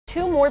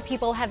Two more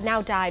people have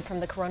now died from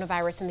the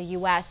coronavirus in the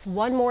U.S.,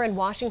 one more in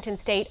Washington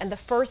state, and the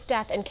first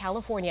death in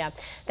California.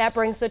 That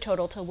brings the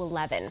total to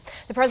 11.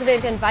 The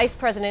president and vice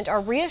president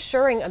are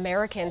reassuring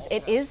Americans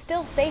it is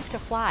still safe to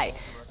fly,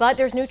 but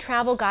there's new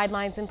travel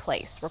guidelines in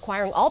place,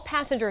 requiring all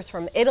passengers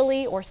from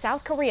Italy or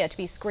South Korea to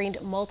be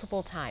screened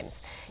multiple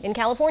times. In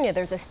California,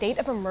 there's a state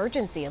of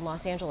emergency in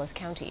Los Angeles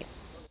County.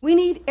 We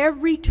need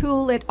every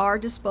tool at our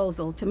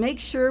disposal to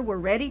make sure we're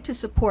ready to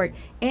support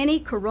any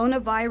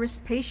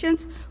coronavirus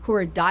patients who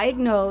are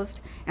diagnosed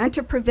and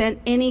to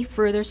prevent any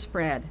further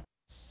spread.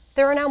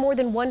 There are now more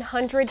than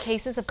 100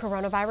 cases of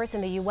coronavirus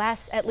in the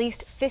U.S. At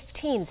least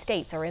 15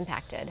 states are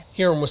impacted.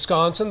 Here in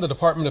Wisconsin, the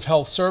Department of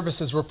Health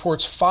Services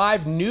reports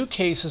 5 new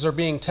cases are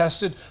being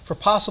tested for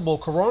possible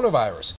coronavirus.